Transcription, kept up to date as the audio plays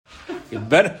You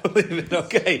better believe it.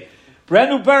 Okay. Brand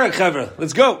new parak, Chaver.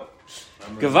 Let's go.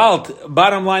 Gewalt.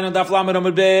 Bottom line on Daf Lamed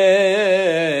Amud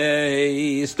Beis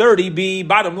 30b.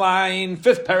 Bottom line.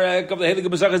 5th parak of the Heilige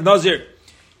Masechus Nazir.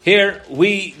 Here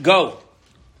we go.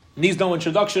 Needs no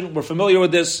introduction. We're familiar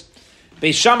with this.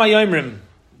 Beis Shammai Yomrim.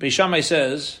 Beis Shammai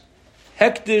says,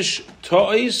 Hektish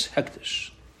to'is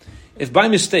hektish. If by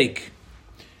mistake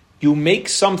you make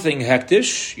something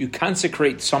hektish, you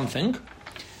consecrate something,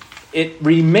 it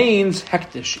remains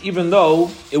hektish, even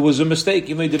though it was a mistake,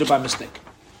 even though you did it by mistake.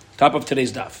 Top of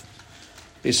today's daf.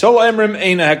 Beis Hillel Emrim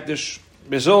ain't a hektish.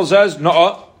 Beis Hillel says,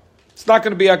 no, it's not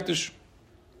going to be hektish.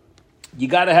 You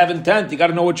got to have intent. You got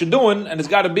to know what you're doing, and it's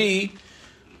got to be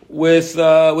with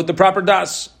the proper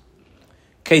das.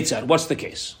 Ketzad, what's the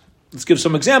case? Let's give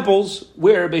some examples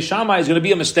where Beis Shammai is going to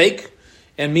be a mistake,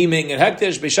 and me making it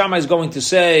hektish. Beis Shammai is going to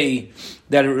say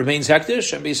that it remains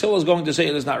hektish, and Beis Hillel is going to say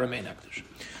it does not remain hektish.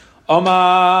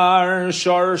 Omar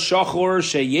shar shachor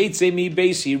sheyetze mi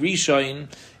beisi rishain.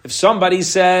 If somebody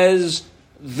says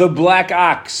the black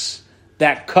ox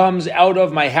that comes out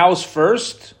of my house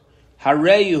first,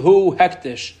 harei hu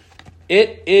hektish,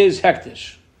 it is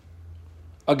hektish.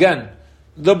 Again,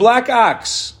 the black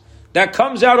ox that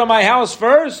comes out of my house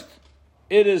first,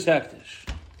 it is hektish.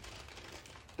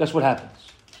 That's what happens.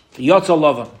 The yotza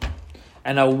lavan,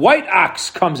 and a white ox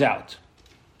comes out.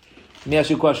 Let me ask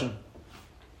you a question.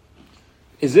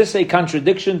 Is this a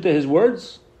contradiction to his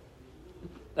words?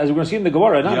 As we're going to see in the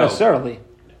Gemara, not necessarily.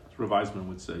 Revisement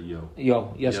would say yo.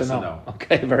 Yo, yes or no?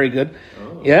 Okay, very good.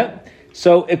 Oh. Yeah.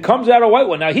 So it comes out a white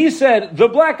one. Now he said, the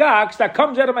black ox that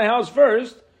comes out of my house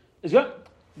first is good.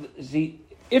 See,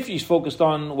 if he's focused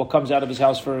on what comes out of his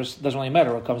house first, it doesn't really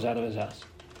matter what comes out of his house.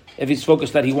 If he's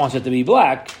focused that he wants it to be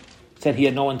black, said he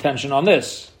had no intention on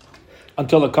this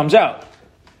until it comes out.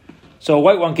 So a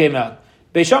white one came out.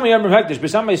 Beis Shammai Yomrim hektish.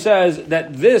 Beis Shammai says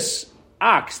that this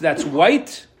ox that's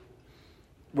white,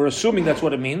 we're assuming that's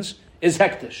what it means, is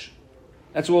hektish.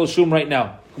 That's what we'll assume right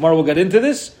now. Tomorrow we'll get into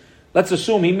this. Let's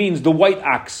assume he means the white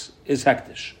ox is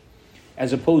hektish,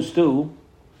 as opposed to,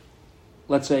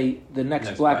 let's say, the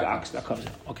next black ox that comes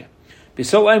in. Okay. Beis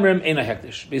Hillel Emrim ain't a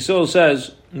hektish. Beis Hillel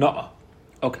says, no.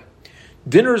 Okay.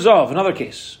 Dinner zov, another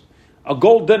case. A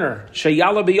gold dinner,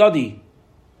 sheyala biyadi,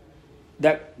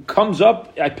 that comes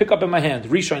up, I pick up in my hand,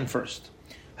 Rishon first.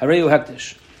 Hareu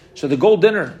hektish. So the gold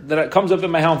dinner that comes up in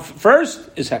my hand first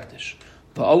is hektish.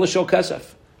 Va'ala shel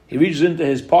kesef. He reaches into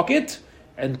his pocket,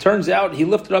 and turns out he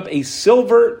lifted up a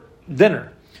silver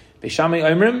dinner. Beis Shammai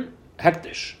Omrim,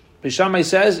 hektish. Beis Shammai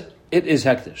says, it is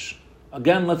hektish.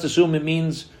 Again, let's assume it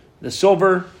means the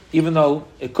silver, even though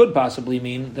it could possibly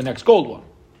mean the next gold one.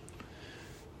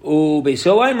 Beis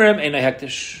Hillel Omrim ain't a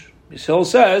hektish. Beis Hillel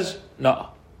says, no.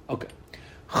 Okay.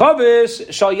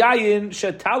 Chavis shal yayin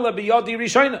shetala biyadi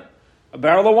rishayna. A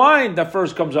barrel of wine that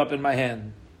first comes up in my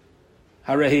hand.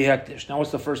 Harehi hektish. Now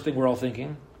what's the first thing we're all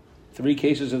thinking? 3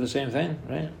 cases of the same thing,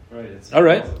 right? Right. All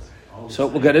right. So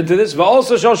we'll get into this.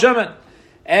 Also shal shemen.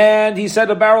 And he said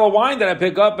a barrel of wine that I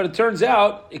pick up, but it turns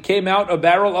out it came out a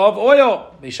barrel of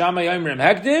oil. Beis Shammai Yomrim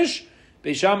hektish.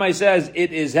 Beis Shammai says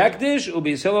it is hektish.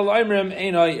 Beis Hillel Omrim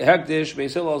einay hektish.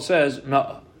 Beis Hillel says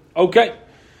no. Okay.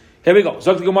 Here we go.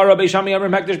 Zok the Gemara, Beis Shammai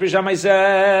Yomrim hektish. Beis Shammai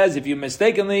says if you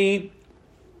mistakenly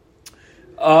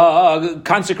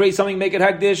consecrate something, make it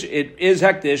hektish, it is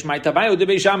hektish. My tabayu de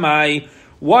Beis Shammai.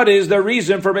 What is the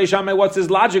reason for Beis Shammai? What's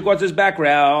his logic? What's his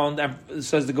background? And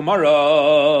says the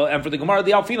Gemara, and for the Gemara,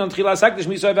 the Alfinon Tchilas Hektish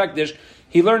Misoy Hektish.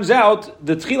 He learns out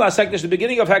the Tchilas Hektish, the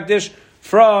beginning of Hektish,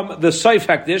 from the Soif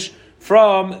Hektish,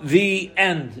 from the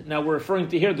end. Now we're referring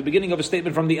to here the beginning of a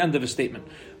statement from the end of a statement.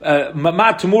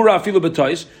 Ma Tamura Afilu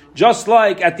B'Tois. Just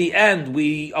like at the end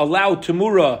we allow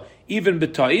Tamura even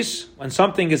B'Tois when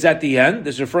something is at the end.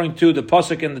 This is referring to the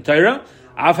pasuk in the Torah.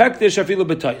 Av Hektish Afilu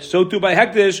B'Tois. So too by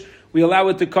Hektish we allow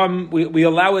it to come. We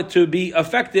allow it to be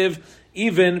effective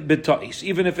even B'Tois,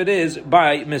 even if it is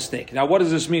by mistake. Now what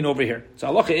does this mean over here? So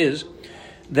halacha is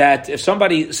that if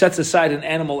somebody sets aside an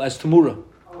animal as Tamura,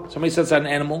 somebody sets aside an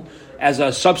animal as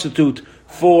a substitute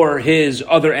for his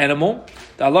other animal,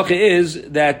 the halacha is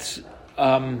that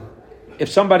if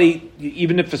somebody,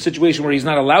 even if a situation where he's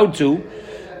not allowed to,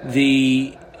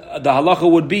 the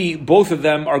halacha would be both of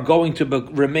them are going to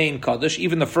remain kaddish.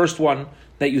 Even the first one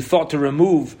that you thought to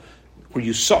remove, or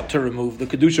you sought to remove the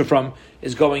kedusha from,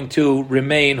 is going to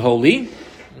remain holy.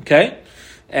 Okay,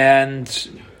 and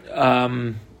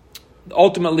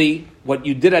ultimately, what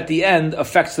you did at the end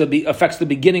affects the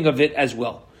beginning of it as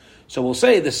well. So we'll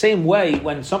say the same way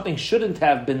when something shouldn't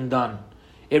have been done,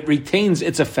 it retains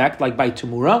its effect, like by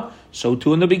Tumura. So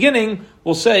too in the beginning,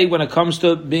 we'll say when it comes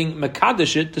to being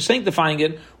mekadesh it, to sanctifying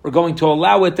it, we're going to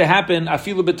allow it to happen,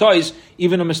 afilu b'tois,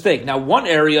 even a mistake. Now one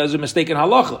area is a mistake in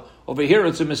halacha. Over here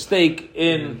it's a mistake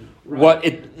in what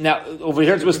it, now over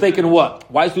here it's a mistake in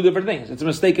what? Why is two different things? It's a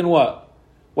mistake in what?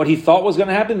 What he thought was going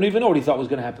to happen? We don't even know what he thought was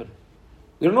going to happen.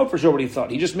 We don't know for sure what he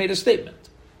thought. He just made a statement.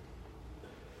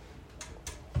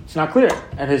 It's not clear.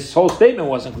 And his whole statement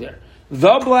wasn't clear.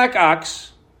 The black ox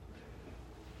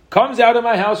comes out of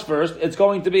my house first, it's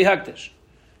going to be hektish.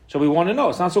 So we want to know.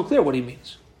 It's not so clear what he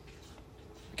means.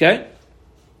 Okay?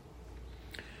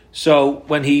 So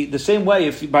when the same way,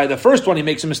 if by the first one he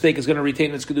makes a mistake, it's going to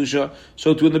retain its kedusha.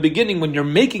 So too in the beginning, when you're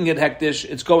making it hektish,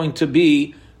 it's going to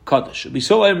be kaddish.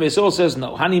 Bisil says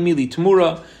no. Hani mili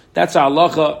tamura. That's a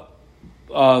halacha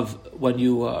of when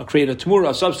you create a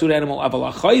tamura, a substitute animal.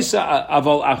 Aval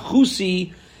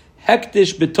achusi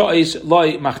hektish b'tois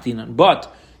loy machtinan.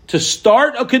 But to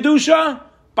start a kedusha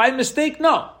by mistake,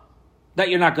 no, that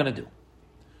you're not going to do.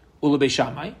 Ula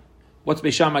Beishamai, what's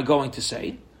Beishamai going to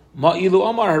say? Ma'ilu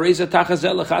Omar hareza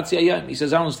tachazel lechatzi ayam. He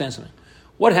says, I don't understand something.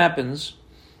 What happens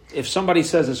if somebody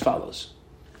says as follows?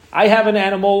 I have an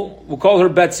animal, we'll call her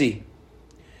Betsy.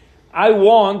 I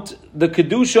want the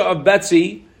kedusha of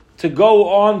Betsy to go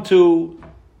on to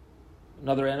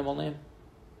another animal name,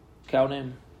 cow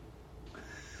name.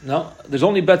 No, there's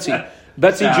only Betsy.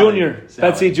 Betsy Jr.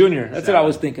 Betsy Jr. That's what I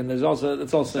was thinking. That's also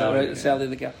Sally, right? Sally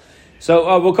the cow.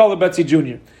 So we'll call her Betsy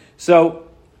Jr. So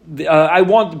I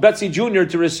want Betsy Jr.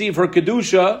 to receive her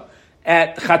kedusha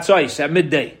at chatzos, at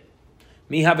midday.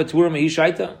 Mi havetura mehi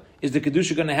shaita. Is the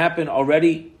kedusha going to happen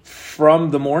already from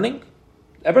the morning?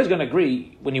 Everybody's going to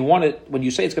agree when you want it. When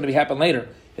you say it's going to happen later,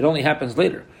 it only happens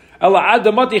later. Only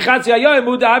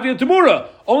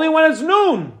when it's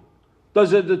noon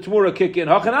does the Tamura kick in.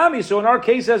 Hachanami. So in our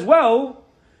case as well,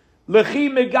 Lechi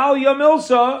Megalia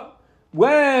Milsa,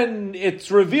 when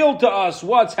it's revealed to us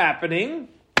what's happening,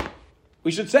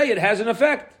 we should say it has an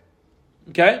effect.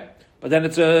 Okay? But then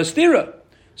it's a stira.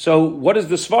 So what is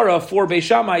the svara for Beis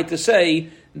Shammai to say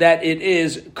that it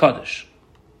is Kaddish?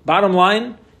 Bottom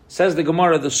line, says the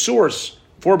Gemara, the source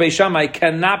for Beis Shammai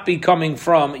cannot be coming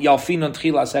from Yalfinon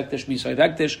Tchilas Hektish B'Sayv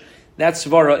Hektish. That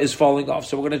svara is falling off.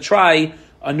 So we're going to try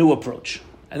a new approach.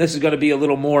 And this is going to be a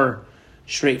little more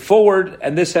straightforward,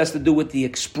 and this has to do with the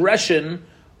expression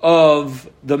of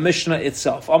the Mishnah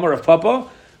itself. Amar of Papa,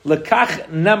 Lekach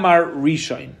Nemar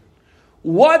Rishon.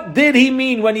 What did he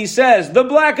mean when he says, the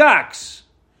black ox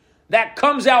that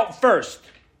comes out first?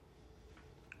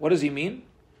 What does he mean?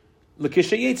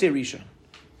 Lekishayetze Rishon.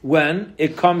 When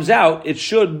it comes out, it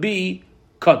should be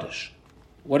Kaddish.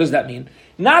 What does that mean?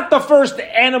 Not the first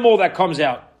animal that comes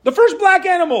out. The first black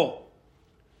animal.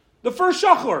 The first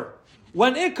shachor.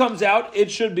 When it comes out, it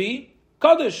should be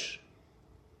Kaddish.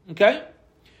 Okay?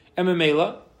 And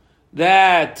Memela,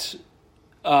 that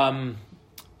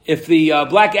if the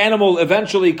black animal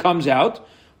eventually comes out,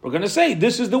 we're going to say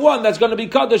this is the one that's going to be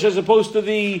Kaddish as opposed to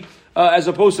the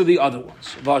other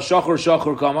ones.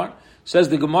 Shachor kamar, says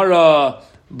the Gemara,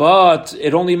 but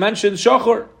it only mentions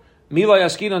shachor. Mila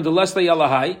yaskinan delesla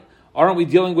yalahai. Aren't we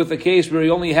dealing with a case where he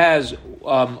only has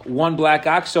one black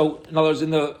ox? So, in other words, in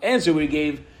the answer we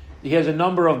gave, he has a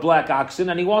number of black oxen,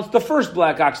 and he wants the first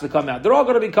black ox to come out. They're all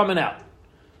going to be coming out.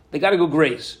 They got to go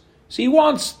graze. So he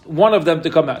wants one of them to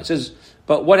come out. He says,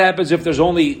 but what happens if there's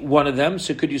only one of them?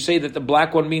 So could you say that the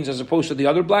black one means as opposed to the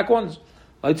other black ones?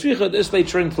 Maybe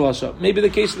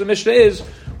the case of the Mishnah is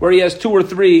where he has 2 or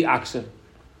 3 oxen.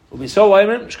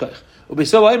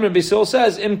 Bisil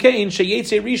says,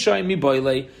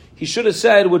 he should have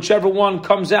said whichever one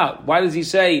comes out. Why does he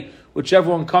say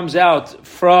whichever one comes out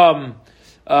from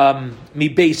mi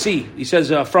beisi? He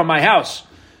says from my house.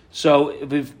 So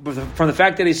from the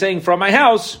fact that he's saying from my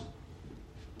house,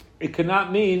 it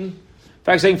cannot mean. In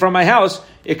fact, saying from my house,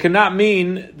 it cannot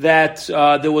mean that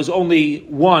there was only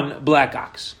one black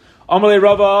ox. Amalei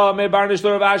Rava me Barnish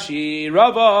Ravashi.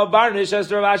 Rava Barnish says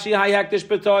to Ravashi, Hi hektish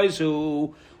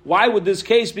b'tois. Why would this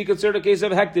case be considered a case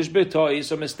of hektish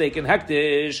b'tois, a mistaken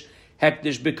hektish?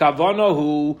 Hektish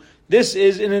b'kavonahu. This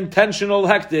is an intentional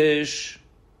hektish.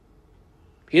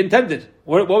 He intended.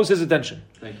 What was his intention?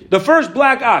 Thank you. The first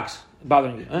black ox.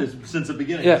 Bothering you? Huh? Since the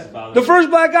beginning. Yeah. The first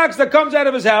black ox that comes out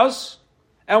of his house.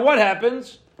 And what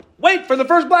happens? Wait for the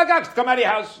first black ox to come out of your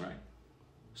house. Right.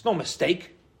 It's no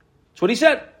mistake. That's what he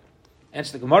said.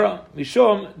 Answer the Gemara.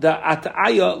 Mishum the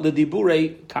ataya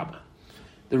ledibure kama.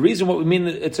 The reason what we mean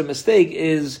that it's a mistake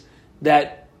is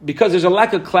that because there's a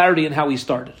lack of clarity in how he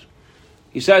started.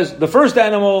 He says, the first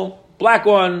animal, black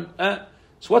one. So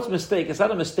what's mistake? It's not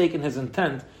a mistake in his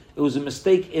intent. It was a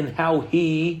mistake in how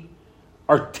he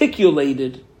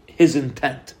articulated his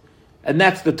intent. And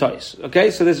that's the tois. Okay,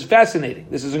 so this is fascinating.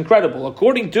 This is incredible.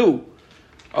 According to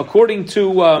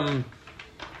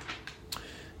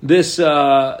this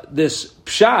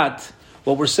pshat,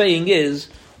 what we're saying is,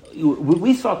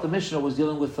 we thought the Mishnah was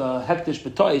dealing with hektish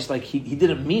b'tois, like he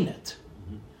didn't mean it.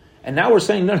 And now we're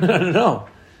saying, no.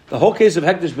 The whole case of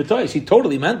hektish b'tois, he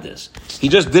totally meant this. He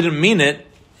just didn't mean it,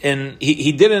 and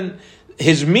he didn't,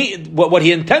 what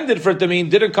he intended for it to mean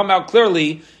didn't come out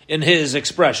clearly in his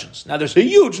expressions. Now there's a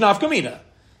huge nafkamina.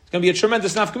 It's going to be a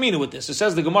tremendous nafkamina with this. It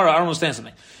says the Gemara, I don't understand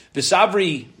something.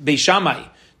 V'savri Beishamai,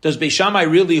 does Beishamai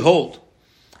really hold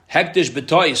hektish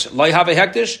b'tois, loy have a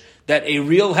hektish, that a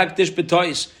real hektish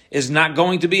b'tois is not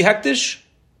going to be hektish?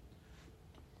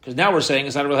 Because now we're saying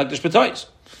it's not a real hektish b'tois.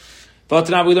 But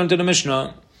now we learned in the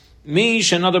Mishnah, Mi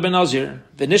shenadar ben Nazir,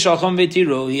 v'nishal chum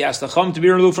v'tiru, he asked the chum to be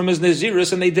removed from his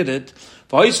Nazirus, and they did it.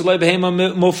 V'hoisalei behema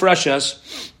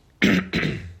mufreshas,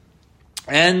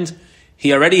 and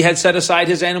he already had set aside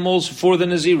his animals for the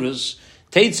Nazirus.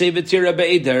 Teitzei v'tira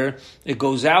be'eder, it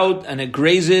goes out and it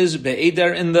grazes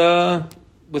be'eder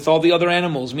with all the other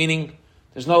animals, meaning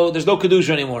there's no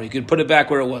kedusha anymore. You can put it back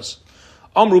where it was.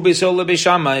 Amru Beisol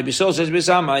leBeishamai. Beisol says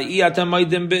Beishamai, Iyatam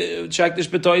maidim shaktish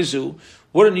betoizu.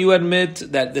 Wouldn't you admit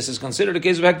that this is considered a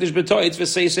case of hektish betois?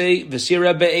 V'seisei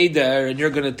v'sira be'eder, and you're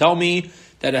going to tell me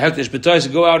that a hektish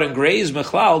betois go out and graze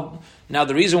mechlal. Now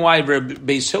the reason why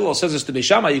Beis Hillel says this to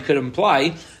Beishamai, you could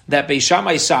imply that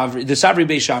Beishamai Savri, the Savri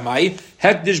Beishamai,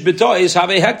 hektish betois have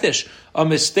a hektish. A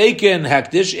mistaken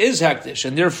hektish is hektish,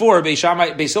 and therefore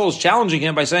Beis Hillel is challenging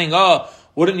him by saying,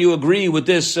 wouldn't you agree with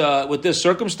this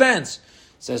circumstance?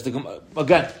 Says again,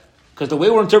 because the way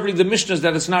we're interpreting the Mishnah is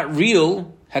that it's not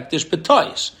real hektish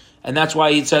b'tois, and that's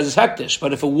why he says it's hektish.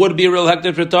 But if it would be a real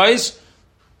hektish b'tois,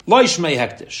 loishmei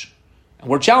hektish, and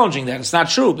we're challenging that it's not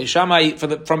true. Beishamai,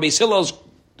 from Beis Hillel's,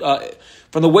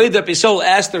 from the way that Beis Hillel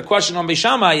asked their question on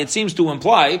Beishamai, it seems to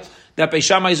imply that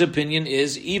Beishamai's opinion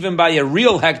is even by a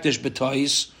real hektish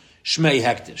b'tois, shmei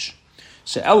hektish.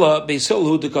 So Ella Beis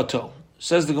Hillel dekato,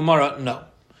 says the Gemara, no.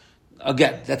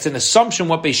 Again, that's an assumption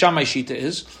what Beis Shammai Shita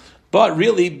is, but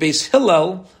really Beis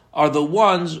Hillel are the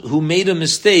ones who made a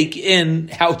mistake in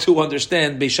how to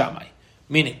understand Beis Shammai.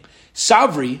 Meaning,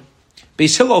 Savri,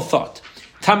 Beis Hillel thought,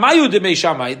 Tamayu de Beis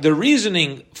Shammai, the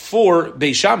reasoning for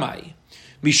Beis Shammai,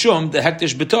 Mishum, the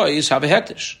hektish b'tois have a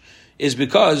hektish, is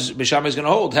because Beis Shammai is going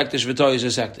to hold hektish b'tois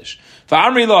as hektish.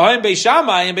 Fa'amri lohaim Beis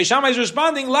Shammai, and Beis Shammai is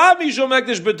responding, La Mishum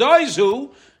hektish b'tois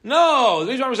who? No,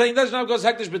 the reason I'm saying that's not because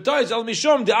hektish b'tois, el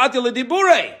mishum de'ati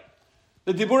l'dibure,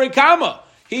 the dibure kama.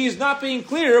 He's not being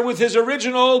clear with his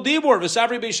original dibur.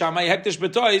 V'savri Beishamai hektish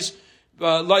b'tois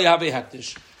lo yahavei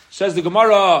hektish. Says the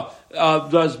Gemara.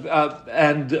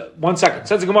 And 1 second.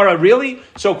 Says the Gemara. Really?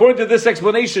 So according to this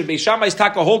explanation, Beishamai's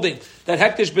taka holding that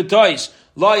hektish b'tois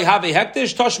lo yahavei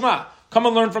hektish toshma. Come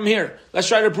and learn from here. Let's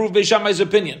try to prove Beis Shammai's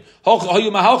opinion.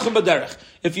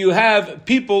 If you have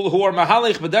people who are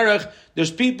mahalech b'derech,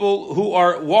 there's people who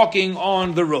are walking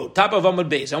on the road. Top of Amud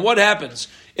Beis. And what happens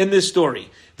in this story?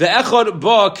 Ve'echad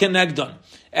ba kenegdon.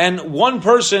 And one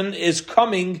person is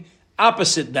coming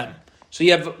opposite them. So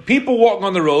you have people walking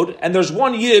on the road, and there's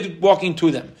one yid walking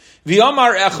to them.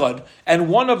 V'amar echad. And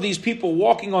one of these people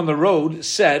walking on the road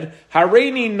said,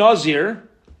 Hareini nazir,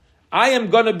 I am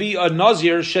going to be a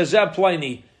Nazir, Shezeh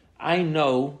Pliny. I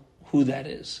know who that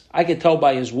is. I can tell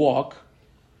by his walk.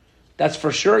 That's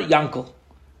for sure Yankel.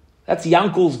 That's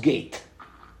Yankel's gait.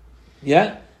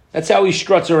 Yeah? That's how he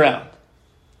struts around.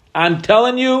 I'm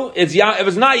telling you, if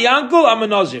it's not Yankel, I'm a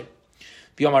Nazir.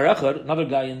 B'yomar Echad, another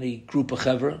guy in the group of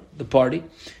Chevra, the party,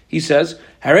 he says,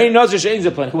 Harei Nazir She'ein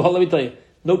Zeh Pliny. Well, let me tell you,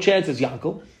 no chance it's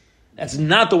Yankel. That's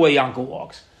not the way Yankel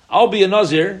walks. I'll be a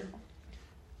Nazir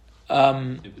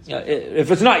if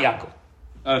it's not Yaakov.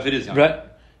 If it is Yaakov. Right?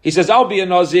 He says, I'll be a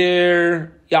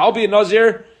Nazir. Yeah, I'll be a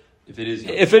Nazir if it is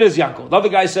Yaakov. If it is Yaakov. The other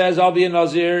guy says, I'll be a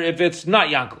Nazir if it's not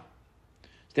Yaakov.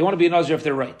 They want to be a Nazir if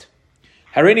they're right.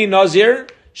 Harini Nazir,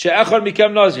 she'echad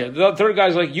mikem Nazir. The third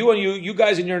guy's like, you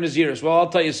guys in your Naziris. Well, I'll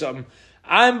tell you something.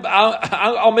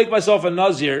 I'll make myself a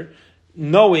Nazir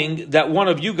knowing that one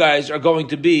of you guys are going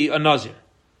to be a Nazir.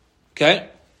 Okay?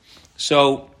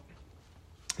 So,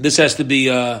 this has to be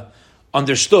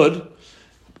understood.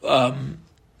 And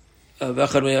then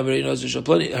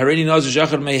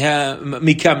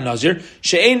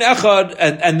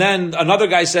another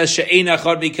guy says she'ein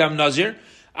echad mikam nazir.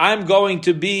 I'm going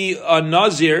to be a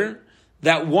nazir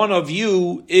that one of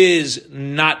you is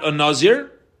not a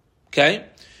nazir. Okay,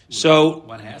 so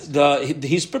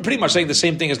he's pretty much saying the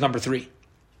same thing as number 3.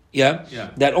 Yeah,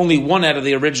 that only one out of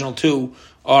the original 2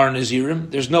 are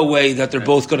nazirim. There's no way that they're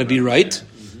both going to be right.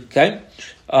 Okay.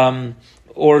 And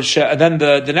then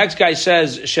the next guy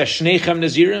says, Sheshneichem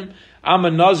Nazirim, I'm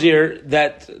a Nazir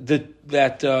that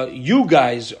you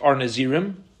guys are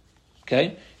Nazirim.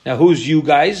 Okay? Now, who's you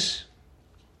guys?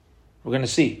 We're going to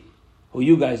see who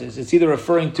you guys is. It's either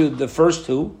referring to the first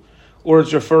two, or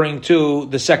it's referring to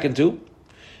the second two.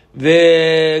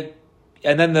 And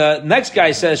then the next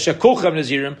guy says, Shakulchem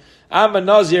Nazirim. I'm a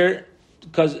Nazir,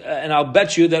 and I'll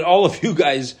bet you that all of you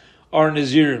guys are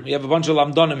Nazirim. We have a bunch of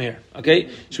Lamdonim here. Okay?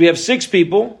 So we have 6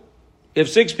 people.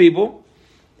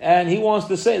 And he wants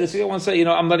to say, this guy wants to say,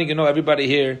 I'm letting you know everybody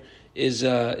here is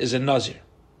a Nazir.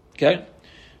 Okay?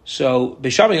 So,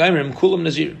 Beishamai Aimrim, Kulam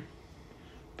Nazir.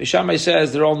 Beishamai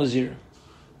says they're all Nazir.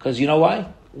 Because you know why?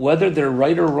 Whether they're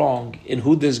right or wrong in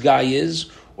who this guy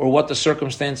is or what the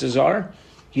circumstances are,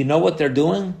 you know what they're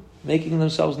doing? Making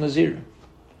themselves Nazir.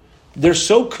 They're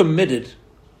so committed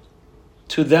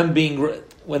to them being,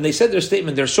 when they said their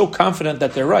statement, they're so confident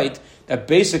that they're right, that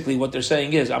basically what they're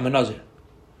saying is, I'm a Nazir.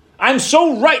 I'm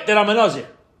so right that I'm a Nazir.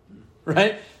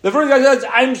 Right? The first guy says,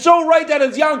 I'm so right that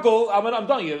it's Yankel. I'm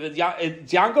telling you, if it's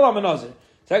Yankel, I'm a Nazir.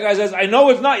 Second guy says, I know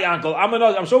it's not Yankel. I'm a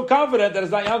Nazir. I'm so confident that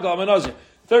it's not Yankel. I'm a Nazir.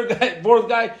 Third guy, fourth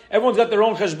guy, everyone's got their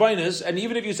own cheshbainis, and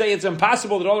even if you say it's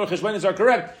impossible that all their cheshbainis are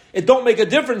correct, it don't make a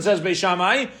difference, says Beis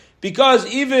Shammai, because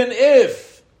even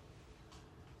if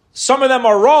some of them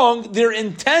are wrong, their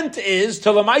intent is to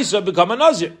lemaisa become a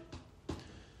Nazir.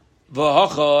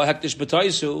 V'hacha hektish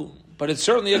b'taisu, but it's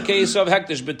certainly a case of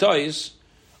hektish b'tais.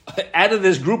 Out of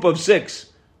this group of 6,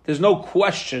 there's no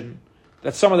question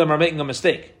that some of them are making a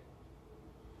mistake.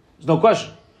 There's no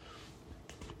question.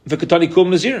 V'katani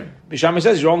kum nazirim. Beis Shammai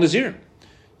says you're all nazirim.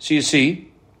 So you see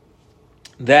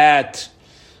that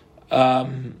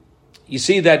hektish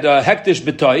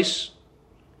b'tais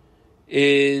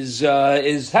is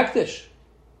hektish.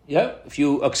 Yeah, if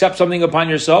you accept something upon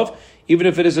yourself, even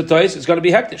if it is a tais, it's going to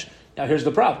be hektish. Now here's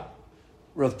the problem.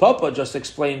 Rav Papa just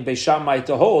explained Beis Shammai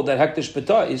to hold that hektish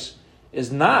b'tais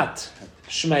is not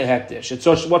shmei hektish. It's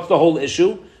what's the whole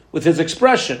issue with his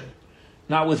expression,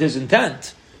 not with his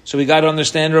intent. So we got to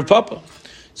understand Rav Papa.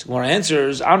 So Gemara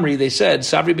answers, Amri, they said,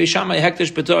 Sabri Beis Shammai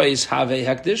hektish b'tais have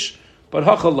hektish, but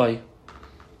hachalai.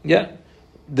 Yeah.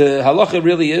 The halacha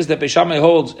really is that Beis Shammai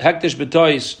holds hektish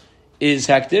b'tais is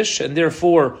hektish, and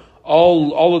therefore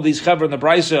all of these chevra in the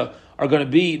Brisa are going to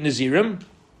be Nazirim.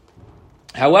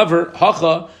 However,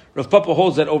 Hacha, Rav Papa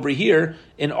holds that over here,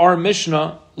 in our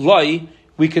Mishnah, Lai,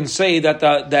 we can say that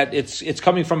it's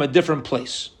coming from a different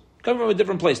place. Coming from a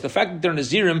different place. The fact that they're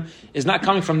Nazirim is not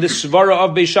coming from this Svara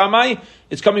of Beis Shammai,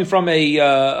 it's coming from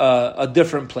a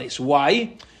different place.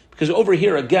 Why? Because over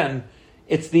here, again,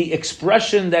 it's the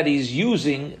expression that he's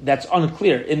using that's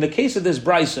unclear. In the case of this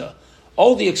Brisa,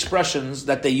 all the expressions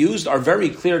that they used are very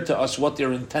clear to us what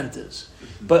their intent is.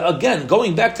 But again,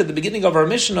 going back to the beginning of our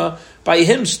Mishnah, by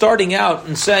him starting out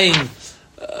and saying,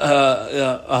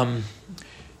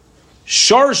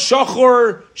 Shar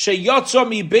Shachor Sheyatza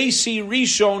Mi Beisi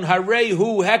Rishon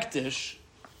Harehu Hektish,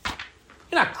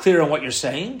 you're not clear on what you're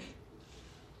saying.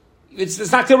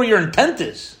 It's not clear what your intent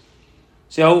is.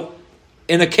 So,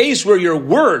 in a case where your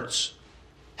words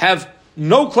have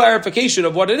no clarification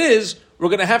of what it is, we're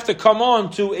going to have to come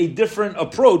on to a different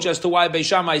approach as to why Beis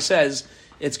Shammai says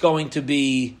it's going to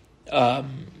be a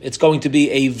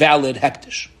valid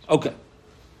hektish. Okay.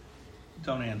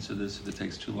 Don't answer this if it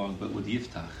takes too long, but with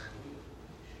Yiftach,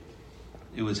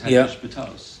 it was hektish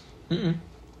b'tos.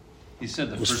 He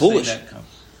said the first foolish. thing that comes.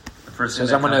 The first thing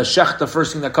says I'm going to shech the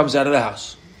first thing that comes out of the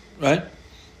house, right?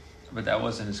 But that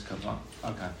wasn't his kavan.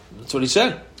 Okay. That's what he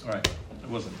said. All right. It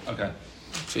wasn't. Okay.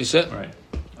 So he said. All right.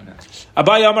 Okay.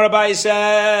 Abai Amar Abai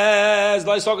says,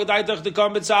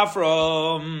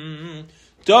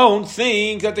 don't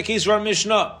think that the case of our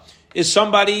Mishnah is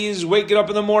somebody's waking up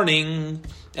in the morning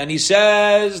and he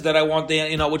says that I want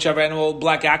whichever animal,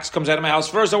 black ox, comes out of my house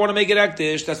first, I want to make it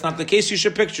ektish. That's not the case you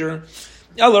should picture.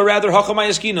 Ella, rather,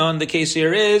 Hachamayaskinon, the case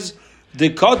here is the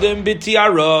Kodim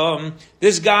B'tiara.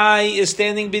 This guy is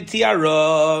standing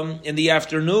B'tiara in the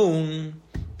afternoon.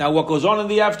 Now, what goes on in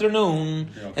the afternoon?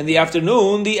 Yeah. In the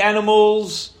afternoon, the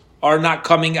animals are not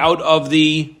coming out of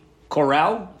the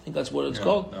corral. I think that's what it's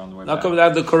called. Not coming out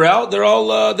of the corral. They're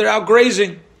all they're out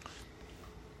grazing,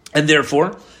 and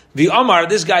therefore, the Amar.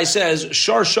 This guy says,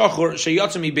 "Shar Shachor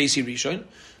Sheyatzami Beisi Rishon."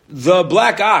 The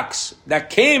black ox that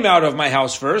came out of my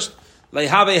house first,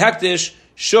 Lehave Hektish,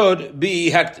 should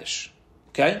be Hektish.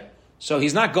 Okay, so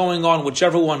he's not going on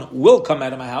whichever one will come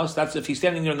out of my house. That's if he's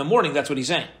standing there in the morning. That's what he's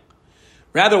saying.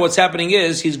 Rather, what's happening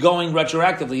is he's going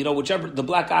retroactively. Whichever the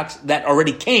black ox that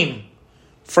already came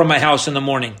from my house in the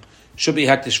morning should be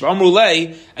hektish.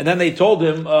 Amrulei, and then they told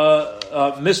him,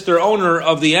 Mr. Owner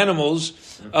of the animals,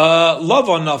 love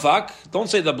on nafak. Don't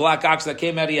say the black ox that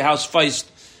came out of your house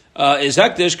first is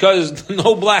hektish because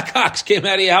no black ox came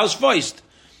out of your house first.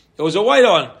 It was a white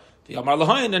one.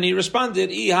 And he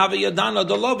responded, if I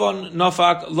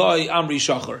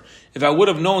would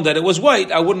have known that it was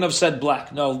white, I wouldn't have said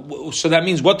black. No, so that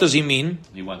means, what does he mean?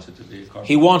 He wants it to be a carbon.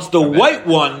 He wants the white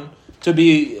one to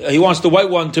be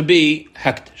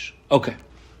hektish. Okay.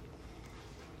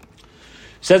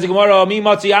 Says the Gemara,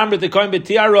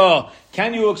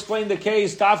 can you explain the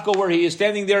case, Tafko, where he is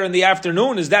standing there in the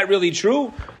afternoon? Is that really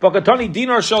true?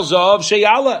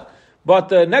 But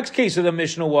the next case of the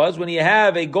Mishnah was when you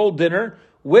have a gold dinner,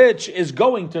 which is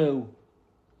going to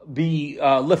be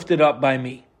lifted up by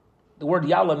me. The word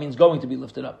yalla means going to be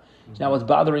lifted up. Now what's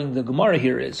bothering the Gemara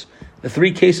here is the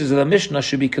three cases of the Mishnah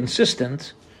should be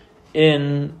consistent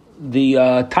in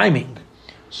the timing.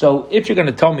 So if you're going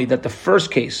to tell me that the first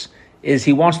case is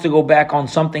he wants to go back on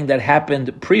something that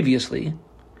happened previously,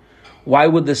 why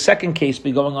would the second case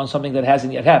be going on something that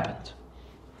hasn't yet happened?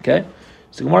 Okay?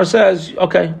 So Gemara says,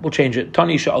 okay, we'll change it.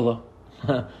 Tani Sha'Allah.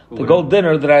 The gold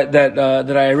dinner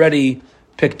that I already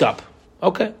picked up.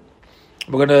 Okay.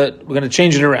 We're gonna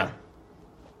change it around.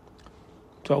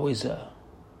 It's always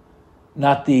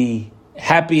not the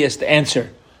happiest answer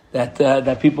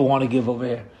that people want to give over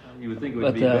here. You would think it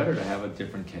would be better to have a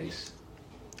different case.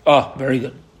 Oh, very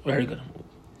good. Very good.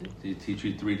 They teach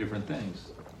you three different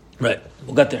things. Right.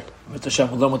 We'll get there. Mr.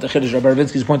 Shem, we'll learn what the Chiddush Rabbi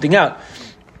Ravinsky is pointing out.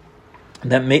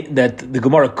 That the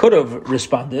Gemara could have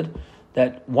responded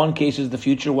that one case is the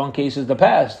future, one case is the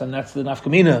past, and that's the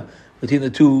nafkamina between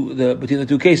the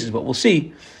two cases. But we'll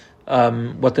see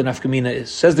what the nafkamina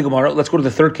is. Says the Gemara. Let's go to the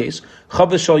third case.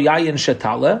 Chavis shel yayin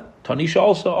shetale tanisha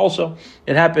also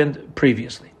it happened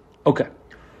previously. Okay,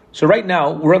 so right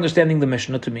now we're understanding the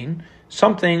Mishnah to mean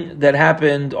something that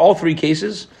happened. All three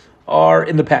cases are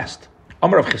in the past.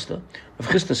 Amar Rav Chisda. Rav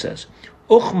Chisda says,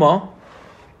 Uchma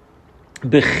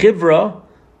bechivra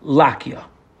lakia.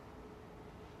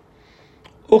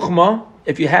 Uchma,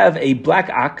 if you have a black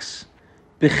ox,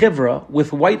 bechivra,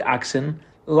 with white oxen,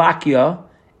 lakia,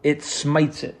 it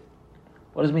smites it.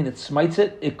 What does it mean? It smites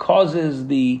it? It causes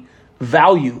the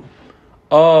value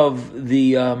of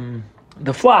the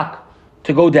flock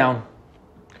to go down.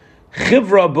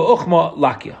 Chivra beuchma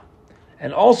lakia.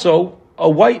 And also, a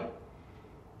white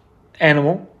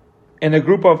animal and a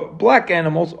group of black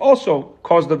animals also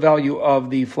cause the value of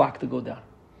the flock to go down.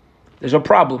 There's a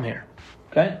problem here.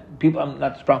 Okay? People are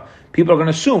going to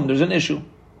assume there's an issue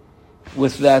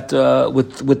with that,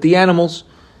 with the animals.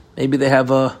 Maybe they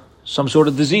have some sort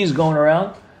of disease going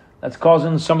around that's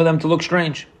causing some of them to look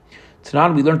strange.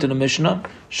 Tanan, we learned in the Mishnah,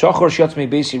 Shachor Shatzmei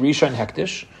Beisi Risha and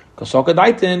Hektish, Kasoka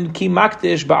Daitin Ki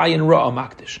Maktish Ba'ayin Ra'a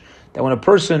Maktish. That when a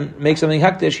person makes something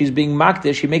hektish, he's being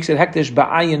maktish. He makes it hektish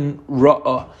ba'ayin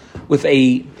ra'ah, with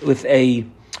a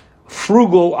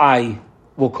frugal eye,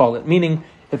 we'll call it. Meaning,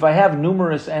 if I have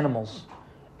numerous animals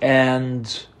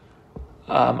and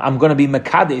I'm going to be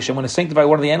mekadesh, I'm going to sanctify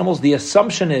one of the animals, the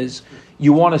assumption is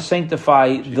you want to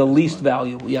sanctify the least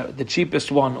value, the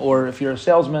cheapest one, or if you're a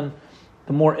salesman,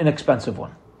 the more inexpensive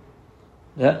one.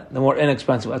 Yeah, the more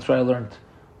inexpensive. That's what I learned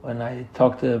when I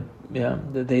talked to.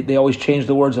 They always change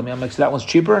the words on me. I'm like, so that one's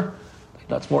cheaper?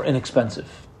 No, it's more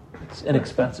inexpensive. It's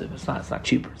inexpensive. It's not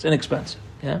cheaper. It's inexpensive.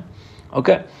 Yeah?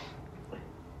 Okay.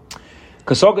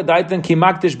 Kasoga daitan ki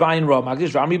makdish ba'in ra.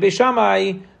 Makdish v'amri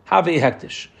beishamai have a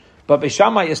hektish. But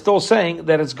beishamai is still saying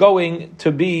that it's going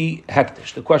to be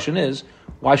hektish. The question is,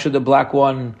 why should the black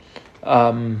one...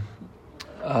 going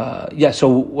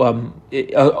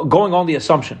on the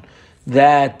assumption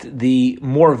that the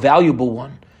more valuable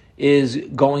one is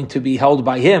going to be held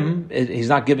by him, he's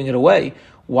not giving it away.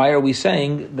 Why are we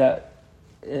saying that,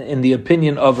 in the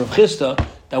opinion of Rav Chisda,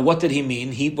 that what did he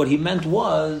mean? What he meant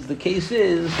was, the case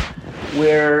is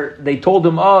where they told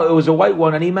him, oh, it was a white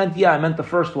one, and he meant, I meant the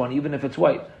first one, even if it's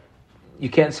white. You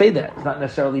can't say that. It's not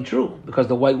necessarily true, because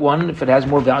the white one, if it has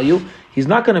more value, he's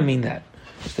not going to mean that.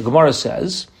 The Gemara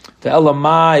says,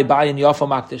 "Ve'elamai bayin yafa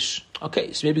makdish."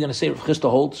 Okay, so maybe you're going to say Rav Chisda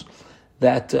holds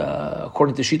that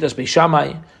according to Shitas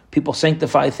Beishamai, people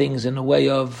sanctify things in a way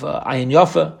of ayin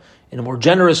yafa, in a more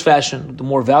generous fashion, the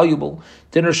more valuable.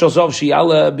 Dinner shalzov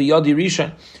shiyala biyadi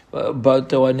rishon.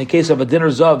 But in the case of a dinner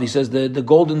zav, he says the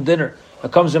golden dinner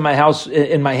that comes in my house,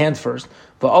 in my hand first.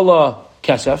 Va'allah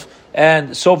kesef,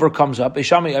 and silver comes up.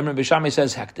 Beishamai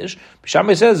says hektish.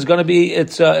 Beishamai says it's going to be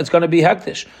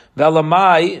hektish.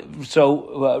 Ve'lamai.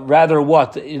 So rather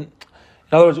what? In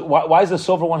other words, why is the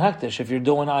silver one hektish if you're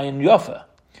doing ayin yafa?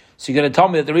 So you're going to tell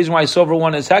me that the reason why silver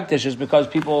one is hektish is because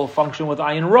people function with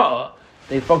ayin ra'ah.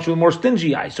 They function with more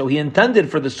stingy eyes. So he intended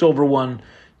for the silver one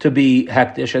to be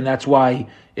hektish, and that's why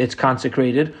it's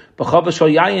consecrated. In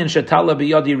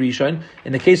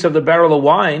the case of the barrel of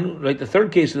wine, right, the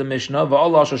third case of the Mishnah,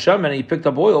 and he picked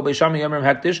up oil,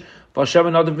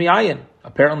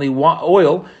 apparently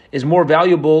oil is more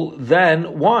valuable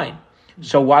than wine.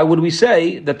 So why would we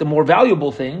say that the more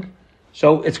valuable thing?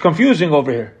 So it's confusing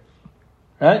over here,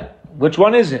 right? Which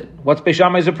one is it? What's Beis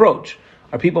Shammai's approach?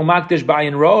 Are people makdish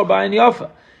ba'ayin ra or ba'ayin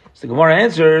yafa? So the Gemara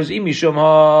answers, imishum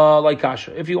ha like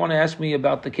kasha. If you want to ask me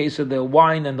about the case of the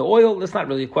wine and the oil, that's not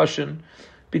really a question,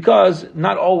 because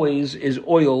not always is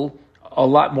oil a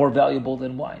lot more valuable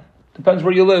than wine. Depends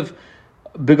where you live.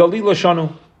 Begalil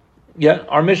shanu. Yeah,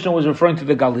 our Mishnah was referring to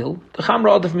the Galil, the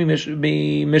Chamra Adif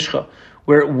Mishcha,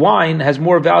 where wine has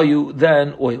more value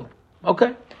than oil.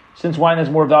 Okay, since wine has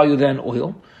more value than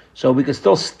oil, so we can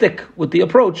still stick with the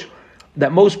approach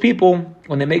that most people,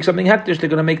 when they make something hektish, they're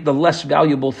going to make the less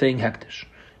valuable thing hektish.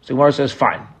 So Gemara says,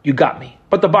 fine, you got me.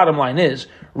 But the bottom line is,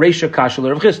 Reisha Kashal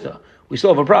Rav Chisda. We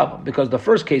still have a problem, because the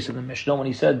first case of the Mishnah, when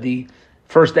he said the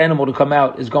first animal to come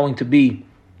out is going to be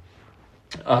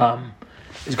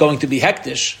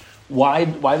hektish, why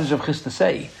does Rav Chisda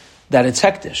say that it's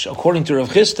hektish? According to Rav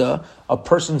Chisda, a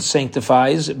person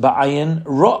sanctifies ba'ayin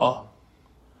ra'ah,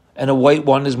 and a white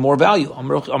one is more value.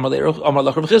 Amar Rav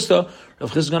Chisda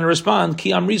is going to respond,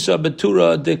 Ki amrisa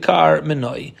betura dekar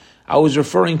minoi. I was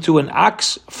referring to an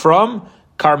ox from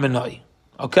Karmenoi.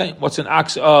 Okay, what's an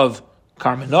ox of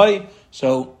Karmenoi?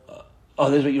 So,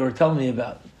 this is what you were telling me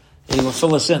about. You will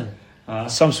fill us in.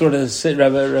 Some sort of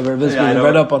Rabbi Rizvi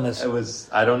read up on this.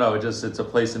 I don't know. It's a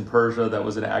place in Persia that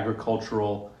was an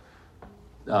agricultural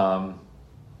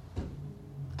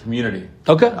community.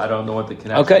 Okay. I don't know what the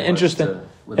connection. Okay, interesting.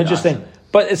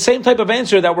 But it's the same type of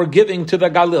answer that we're giving to the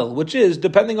Galil, which is,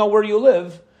 depending on where you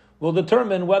live, will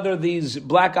determine whether these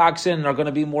black oxen are going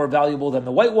to be more valuable than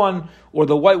the white one, or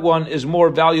the white one is more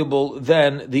valuable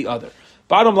than the other.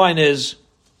 Bottom line is,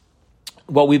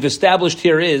 what we've established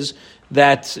here is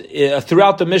that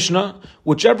throughout the Mishnah,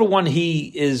 whichever one he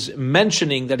is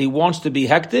mentioning that he wants to be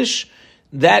hektish,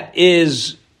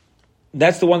 that's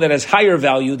the one that has higher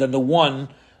value than the one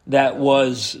that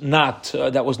was not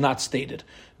stated.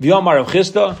 V'yomar Rav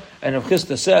Chisda, and Rav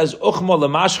Chisda says, Uchma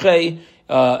lemashchei,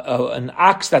 an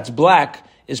ox that's black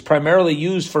is primarily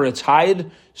used for its hide.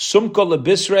 Sumka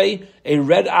lebisrei, a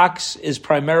red ox is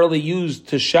primarily used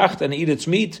to shecht and eat its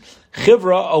meat.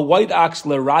 Chivra, a white ox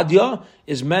leradya,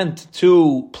 is meant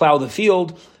to plow the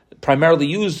field. Primarily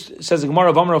used, says the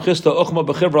Gemara, V'amar Rav Chisda, Uchma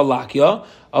b'chivra lakya,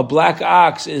 a black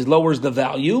ox lowers the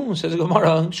value. Says the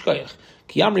Gemara, Shkoyach.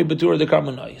 Kiyamri betur de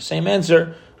karmanoi. Same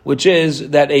answer, which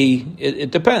is that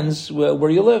it depends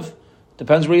where you live.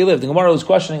 Depends where you live. The Gemara was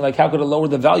questioning, how could it lower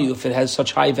the value if it has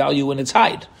such high value in its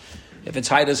hide? If its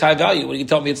hide has high value, what do you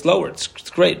tell me it's lower? It's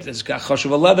great. It's got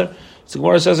chashuv leather. So the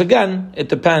Gemara says again, it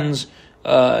depends.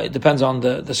 It depends on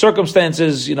the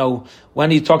circumstances.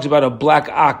 When he talks about a black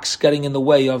ox getting in the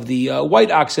way of the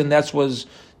white oxen, that was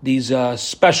these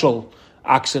special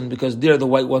oxen, because there the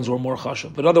white ones were more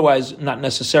chashuv, but otherwise not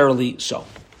necessarily so.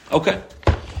 Okay,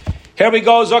 here we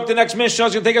go. Zok, the next Mishnah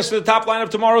is going to take us to the top line of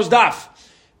tomorrow's daf.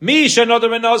 Misha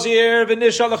Nodar Nazir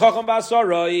v'nisha l'chacham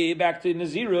b'asaroi. Back to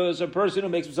Nazirus, a person who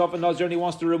makes himself a Nazir and he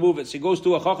wants to remove it. So he goes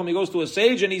to a chacham, he goes to a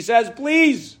sage, and he says,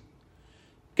 "Please,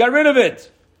 get rid of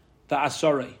it." The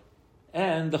asaroi,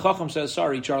 and the chacham says,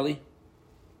 "Sorry, Charlie.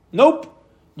 Nope,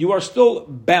 you are still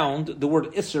bound." The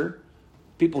word isser,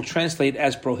 people translate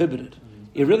as prohibited.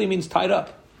 It really means tied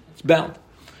up. It's bound.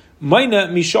 Maina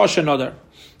mishasha Nodar.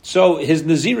 So his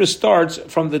Nazirus starts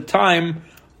from the time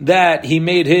that he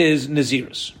made his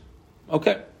Nazirus.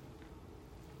 Okay.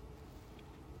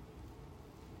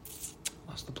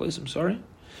 Lost the place, I'm sorry.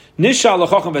 Nisha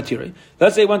l'chacham v'tirei.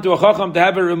 Let's say he went to a chacham to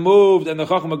have it removed, and the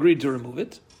chacham agreed to remove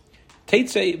it.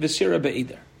 Teitzei v'sira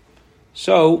be'eder.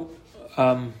 So,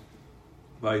 I'm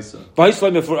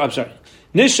sorry.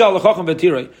 Nisha l'chacham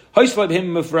v'tirei. Haislav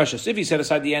him mefreshes. If he set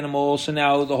aside the animal, so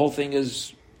now the whole thing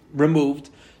is removed,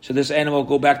 so this animal will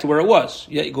go back to where it was.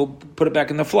 Yeah, you go put it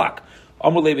back in the flock.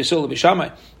 Amrulei Beis Shammai.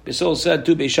 Beis said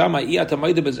to Beis Shammai,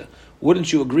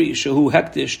 wouldn't you agree, Shehu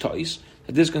hektish tois,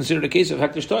 that this is considered a case of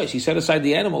hektish tois? He set aside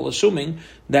the animal, assuming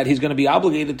that he's going to be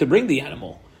obligated to bring the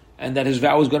animal, and that his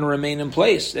vow is going to remain in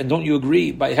place. And don't you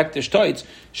agree, by hektish tois,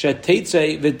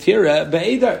 sheteitze v'tira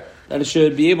be'eder, that it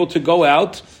should be able to go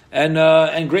out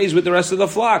and graze with the rest of the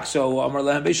flock? So Amar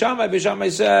Lehem Beis Shammai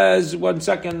says, 1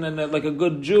 second, and like a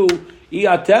good Jew,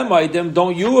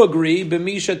 don't you agree?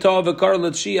 B'misha tov v'kar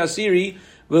l'tshi asiri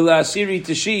v'la'asiri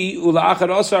tishi u'la'achar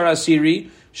asar asiri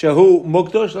shehu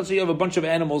mukdosh. Let's say you have a bunch of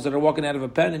animals that are walking out of a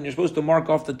pen, and you're supposed to mark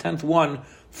off the 10th one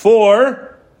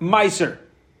for meiser.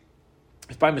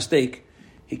 If by mistake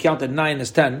he counted 9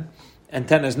 as 10, and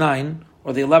 10 as 9,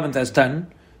 or the 11th as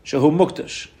 10, shehu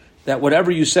mukdash. That whatever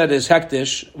you said is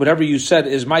hektish, whatever you said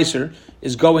is meiser,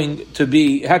 is going to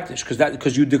be hektish,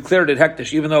 because you declared it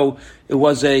hektish, even though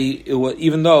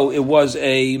it was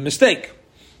a mistake.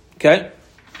 Okay.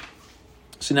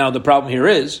 So now the problem here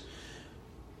is,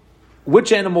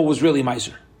 which animal was really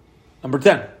meiser? Number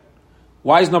 10.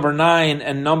 Why is number 9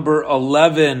 and number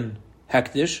 11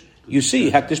 hektish? You see,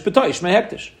 hektish b'toish, me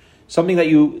hektish. Something that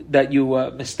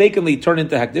you mistakenly turn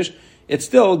into hektish, it's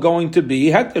still going to be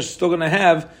hektish. Still going to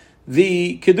have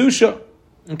the kedusha.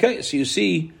 Okay, so you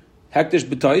see, hektish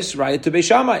b'tois, right to Beis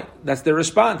Shammai. That's their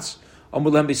response.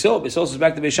 Amulem Beisil. Beisil says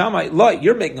back to Beis Shammai,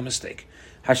 you're making a mistake.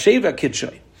 Hasheva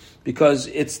kitshay, because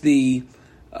it's the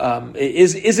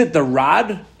is it the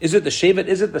rod? Is it the shevet?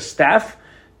 Is it the staff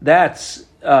that's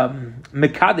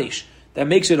mekadesh that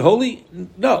makes it holy?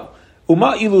 No.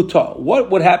 Uma iluta. What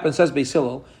would happen? Says Beis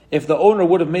Hillel, if the owner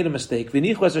would have made a mistake.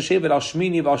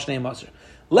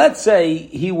 Let's say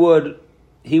he would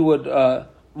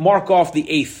mark off the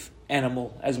 8th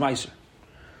animal as meiser,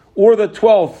 or the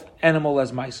 12th animal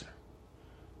as meiser.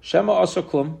 Shema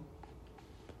asaklum.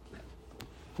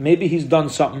 Maybe he's done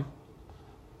something.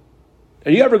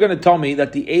 Are you ever going to tell me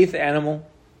that the 8th animal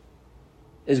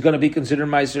is going to be considered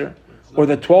meiser, or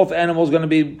the 12th animal is going to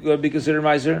be considered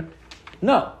meiser?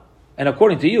 No. And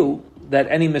according to you, that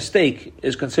any mistake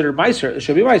is considered meiser, it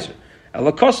should be meiser.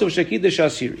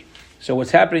 So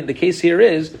what's happening? The case here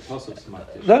is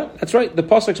that's right. The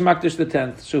pasuk's makdish the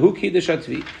 10th. So who kiddush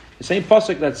atvi? The same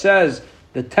pasuk that says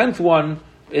the 10th one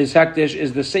is hektish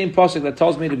is the same pasuk that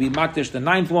tells me to be makdish the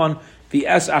 9th one. The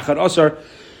es achar osar.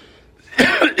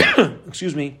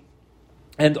 Excuse me,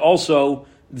 and also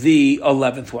the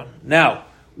 11th one. Now,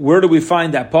 where do we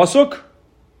find that pasuk?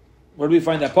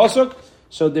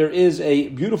 So there is a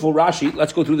beautiful Rashi.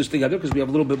 Let's go through this together because we have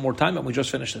a little bit more time and we just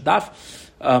finished the daf.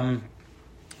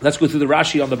 Let's go through the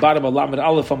Rashi on the bottom of Lamed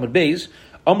Aleph Amud Beis.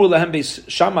 Amru lehem Beis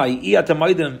Shammai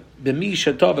iyatamaydim b'mi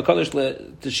shetov v'kadosh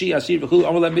l'tishi asir v'chulu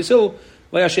amru lehem Beisil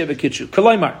v'yashev v'kitchu.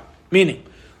 Kalaymar, meaning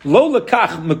lo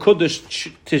lekach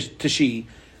mekudesh tishi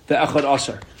ve'achad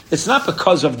asar. It's not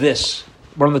because of this.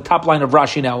 We're on the top line of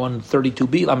Rashi now on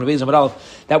 32b Lamed Beis Amud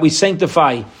Aleph that we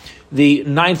sanctify the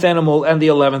 9th animal and the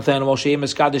 11th animal. She'em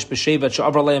miskadesh b'shevet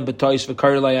she'avar lehem b'tois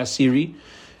v'kar lei asiri.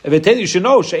 If I tell you should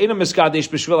know she'ena miskadesh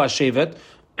b'shvil hashevet,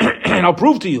 and I'll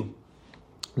prove to you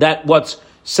that what's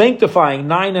sanctifying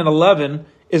 9 and 11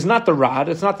 is not the rod,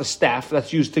 it's not the staff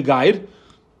that's used to guide.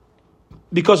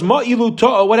 Because ma'ilu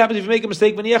ta'a, what happens if you make a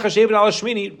mistake?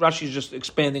 Rashi is just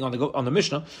expanding on the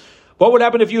Mishnah. What would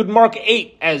happen if you would mark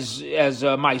 8 as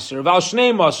meiser? Val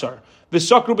shnei masar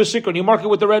v'sakru b'sikr, and you mark it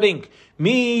with the red ink.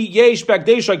 Mi yesh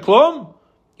bakdeshai klum.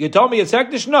 You tell me it's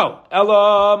hektish? No.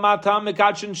 Ella matam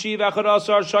mekachin shiv echad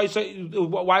asar shaisa.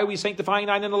 Why are we sanctifying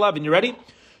 9 and 11? You ready?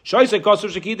 Shaisa kosher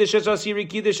shekidish es asiri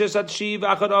kidish es at shiv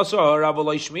echad asar.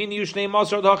 Ravolay shmini ushnei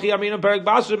masar d'hachi aminu perek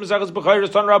basur mizachas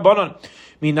b'chayres tan rabbanon.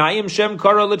 Minayim shem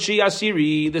kara l'chi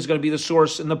asiri. This is going to be the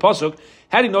source in the pasuk.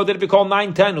 How do you know that if you call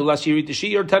 9 10 ul asiri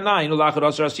tishi or 10 9 ul echad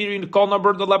asar asiri, you call the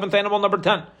 11th animal number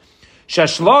 10.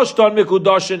 Sheshlosh ton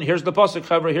mikudashin. Here's the pasuk.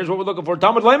 Here's what we're looking for.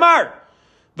 Talmud Leimar.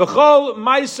 V'chol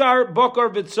maisar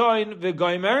bokar v'tzoin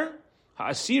v'goymer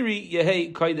ha'asiri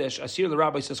yehei kodesh. Asir, the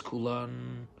rabbi says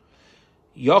kulan.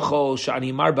 Yochol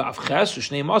shani mar ba'avches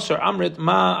v'shnei masar amrit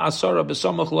ma asara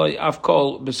b'samach loy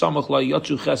avkol b'samach loy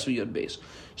yotzu ches v'yod beis.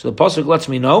 So the pasuk lets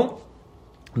me know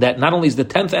that not only is the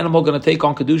 10th animal going to take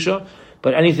on kedusha,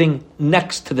 but anything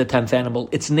next to the 10th animal,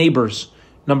 its neighbors,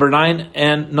 number 9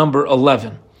 and number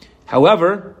 11.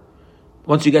 However,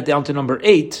 once you get down to number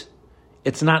 8,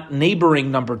 it's not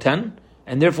neighboring number 10,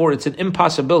 and therefore it's an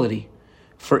impossibility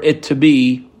for it to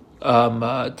be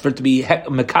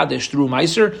mekadesh through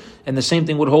meiser, and the same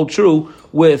thing would hold true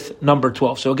with number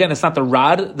 12. So again, it's not the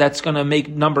rod that's going to make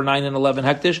number 9 and 11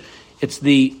 hektish. It's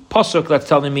the pasuk that's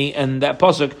telling me, and that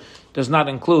pasuk does not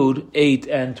include 8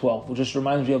 and 12. Which just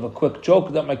reminds me of a quick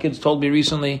joke that my kids told me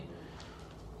recently.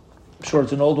 I'm sure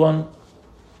it's an old one.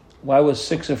 Why was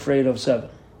 6 afraid of 7?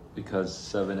 Because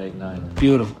 7, 8, 9.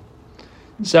 Beautiful.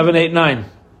 7, 8, 9.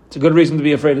 It's a good reason to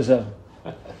be afraid of 7.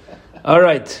 All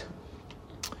right.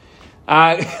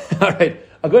 All right.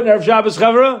 A good Erev Shabbos,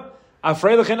 Chavra.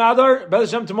 Afraid of Adar.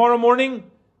 Be'ez Hashem tomorrow morning,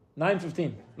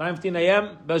 9:15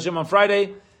 a.m. Be'ez Hashem on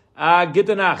Friday.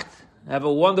 Gute Nacht. Have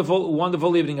a wonderful,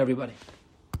 wonderful evening, everybody.